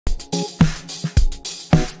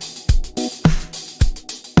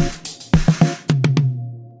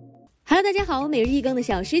大家好，每日一更的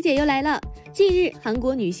小师姐又来了。近日，韩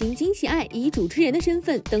国女星金喜爱以主持人的身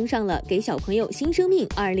份登上了《给小朋友新生命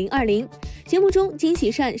2020》节目中，金喜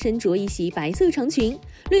善身着一袭白色长裙，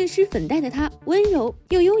略施粉黛的她温柔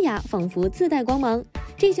又优雅，仿佛自带光芒。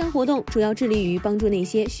这项活动主要致力于帮助那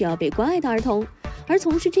些需要被关爱的儿童。而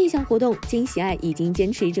从事这项活动，金喜爱已经坚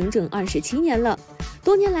持整整27年了。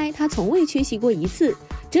多年来，她从未缺席过一次，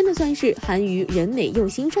真的算是韩娱人美又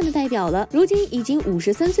心善的代表了。如今已经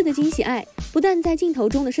53岁的金喜爱，不但在镜头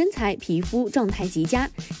中的身材、皮肤状态极佳，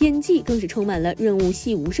演技更是充满了润物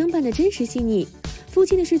细无声般的真实细腻。夫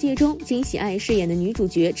妻的世界中，金喜爱饰演的女主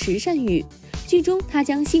角池善宇，剧中她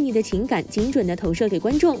将细腻的情感精准地投射给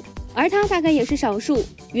观众。而她大概也是少数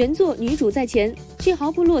原作女主在前却毫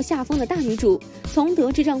不落下风的大女主，从得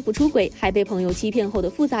知丈夫出轨还被朋友欺骗后的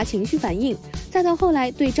复杂情绪反应，再到后来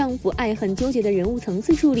对丈夫爱恨纠结的人物层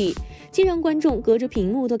次处理，既让观众隔着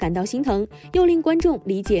屏幕都感到心疼，又令观众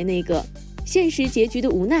理解那个现实结局的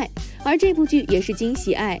无奈。而这部剧也是金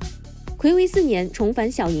喜爱睽违4年重返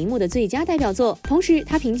小荧幕的最佳代表作，同时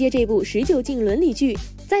她凭借这部19禁伦理剧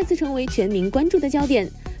再次成为全民关注的焦点。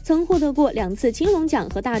曾获得过2次青龙奖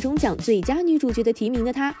和大钟奖最佳女主角的提名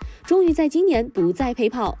的她，终于在今年不再陪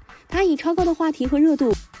跑。她以超高的话题和热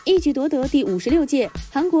度，一举夺得第56届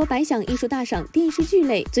韩国百想艺术大赏电视剧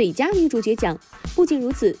类最佳女主角奖。不仅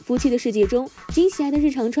如此，夫妻的世界中，金喜爱的日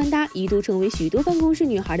常穿搭一度成为许多办公室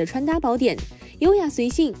女孩的穿搭宝典，优雅随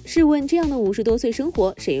性。试问这样的50多岁生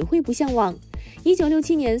活，谁会不向往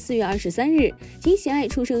？1967年4月23日，金喜爱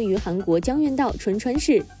出生于韩国江原道春川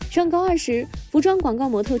市。上高2时，服装广告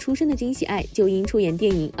模特出身的金喜爱就因出演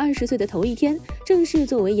电影《20岁的头一天》正式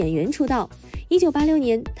作为演员出道。1986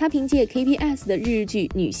年，她凭借 KBS 的日剧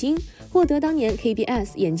女星获得当年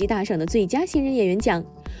KBS 演技大赏的最佳新人演员奖。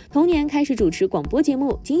同年开始主持广播节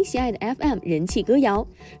目金喜爱的 FM 人气歌谣，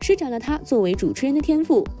施展了她作为主持人的天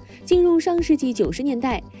赋。进入上世纪90年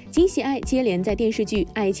代，金喜爱接连在电视剧《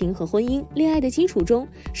爱情和婚姻：恋爱的基础》中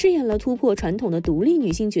饰演了突破传统的独立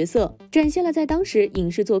女性角色，展现了在当时影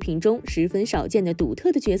视作品中十分少见的独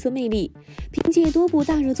特的角色魅力。凭借多部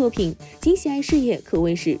大热作品，金喜爱事业可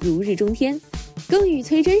谓是如日中天，更与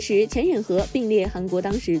崔真实、钱忍和并列韩国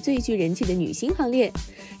当时最具人气的女星行列。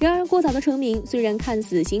然而过早的成名虽然看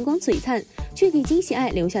似星光璀璨，却给金喜爱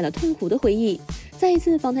留下了痛苦的回忆。在一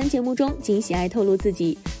次访谈节目中，金喜爱透露自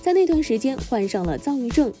己在那段时间患上了躁郁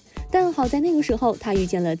症，但好在那个时候她遇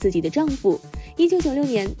见了自己的丈夫。1996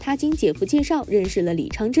年，她经姐夫介绍认识了李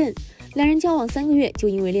昌镇，两人交往3个月就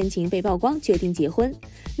因为恋情被曝光，决定结婚。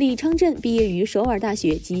李昌镇毕业于首尔大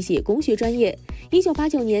学机械工学专业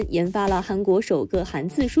，1989年研发了韩国首个韩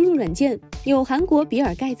字输入软件，有韩国比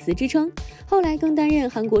尔盖茨之称，后来更担任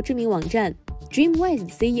韩国知名网站Dreamwise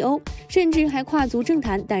CEO， 甚至还跨足政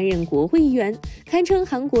坛担任国会议员，堪称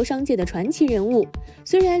韩国商界的传奇人物。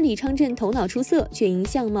虽然李昌镇头脑出色，却因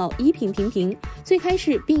相貌衣品平平，最开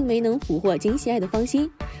始并没能俘获金喜爱的芳心。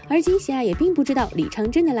而金喜爱也并不知道李昌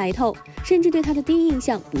镇的来头，甚至对他的第一印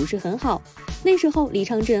象不是很好。那时候李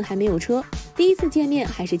昌镇还没有车，第一次见面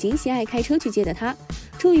还是金喜爱开车去接的他。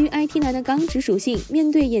出于 IT 男的刚直属性，面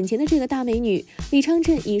对眼前的这个大美女，李昌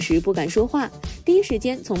镇一时不敢说话，第一时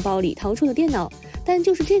间从包里掏出了电脑。但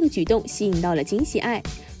就是这个举动吸引到了金喜爱。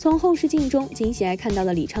从后视镜中，金喜爱看到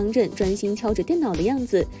了李昌镇专心敲着电脑的样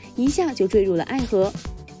子，一下就坠入了爱河。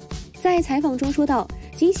在采访中说到，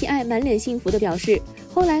金喜爱满脸幸福地表示，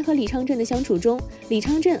后来和李昌镇的相处中，李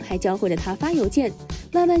昌镇还教会了她发邮件。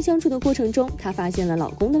慢慢相处的过程中，她发现了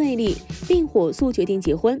老公的魅力，并火速决定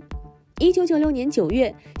结婚。1996年9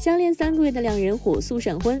月，相恋3个月的两人火速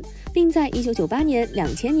闪婚，并在1998年、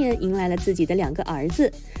2000年迎来了自己的2个儿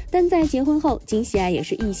子。但在结婚后，金喜爱也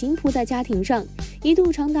是一心扑在家庭上，一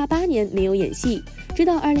度长达8年没有演戏，直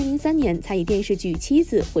到2003年才以电视剧《妻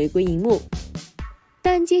子》回归荧幕。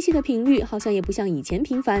但接戏的频率好像也不像以前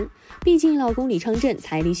频繁，毕竟老公李昌镇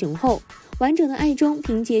财力雄厚。完整的爱中，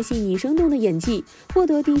凭借细腻生动的演技，获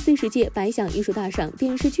得第40届百想艺术大赏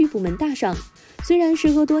电视剧部门大赏。虽然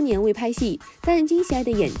时隔多年未拍戏，但金喜爱的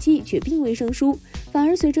演技却并未生疏，反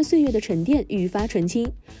而随着岁月的沉淀愈发纯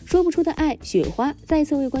青。说不出的爱、雪花再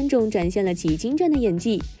次为观众展现了其精湛的演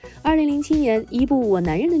技。2007年，一部《我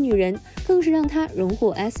男人的女人》更是让她荣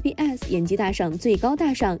获 SBS 演技大赏最高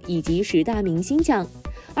大赏以及10大明星奖。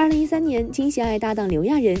2013年，金喜爱搭档刘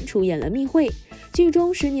亚仁出演了《密会》。剧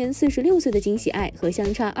中时年46岁的金喜爱和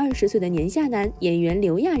相差20岁的年下男演员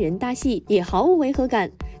刘亚仁搭戏，也毫无违和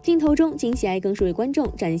感。镜头中，金喜爱更是为观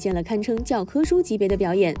众展现了堪称教科书级别的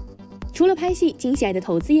表演。除了拍戏，金喜爱的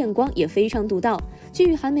投资眼光也非常独到。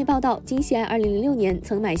据韩媒报道，金喜爱2006年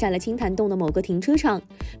曾买下了青潭洞的某个停车场，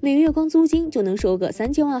每月光租金就能收个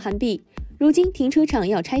3000万韩币。如今停车场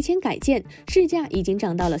要拆迁改建，市价已经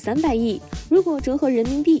涨到了300亿，如果折合人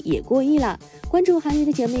民币也过亿了。关注韩娱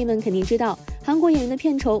的姐妹们肯定知道，韩国演员的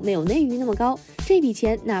片酬没有内娱那么高，这笔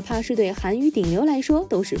钱哪怕是对韩娱顶流来说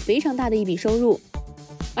都是非常大的一笔收入。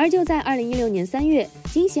而就在2016年3月，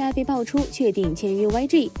金喜爱被爆出确定签约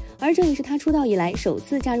YG， 而这也是她出道以来首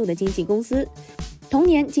次加入的经纪公司。同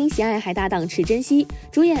年，金喜爱还搭档池珍熙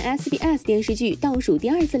主演 SBS 电视剧《倒数第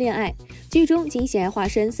2次恋爱》，剧中金喜爱化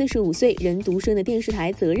身45岁人独生的电视台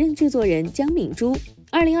责任制作人姜敏珠。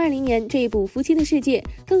2020年这一部《夫妻的世界》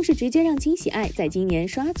更是直接让金喜爱在今年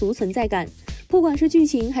刷足存在感，不管是剧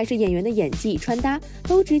情还是演员的演技穿搭，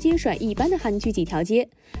都直接甩一般的韩剧几条街。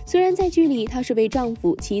虽然在剧里她是被丈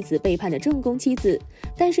夫妻子背叛的正宫妻子，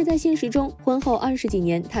但是在现实中，婚后20几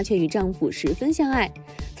年，她却与丈夫十分相爱。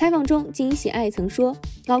采访中，金喜爱曾说，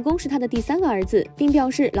老公是她的第3个儿子，并表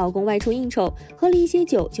示老公外出应酬，喝了一些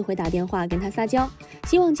酒就会打电话跟她撒娇，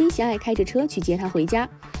希望金喜爱开着车去接她回家。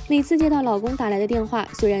每次接到老公打来的电话，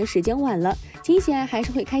虽然时间晚了，金喜爱还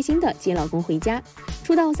是会开心的接老公回家。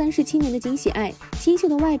出道37年的金喜爱，清秀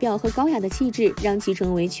的外表和高雅的气质，让其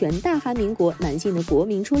成为全大韩民国男性的国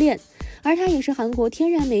民初恋。而她也是韩国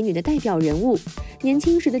天然美女的代表人物。年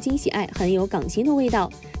轻时的金喜爱很有港星的味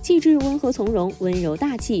道，气质温和从容，温柔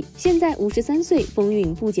大气。现在53岁，风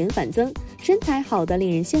韵不减反增，身材好得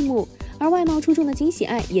令人羡慕。而外貌出众的金喜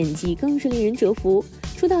爱，演技更是令人折服。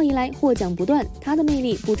出道以来获奖不断，她的魅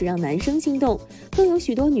力不止让男生心动，更有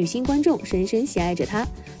许多女性观众深深喜爱着她。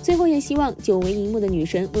最后也希望久违荧幕的女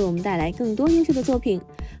神为我们带来更多优秀的作品。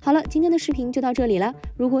好了，今天的视频就到这里了。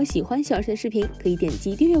如果喜欢小师的视频，可以点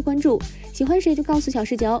击订阅关注。喜欢谁就告诉小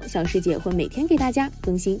师姐哦，小师姐会每天给大家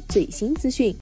更新最新资讯。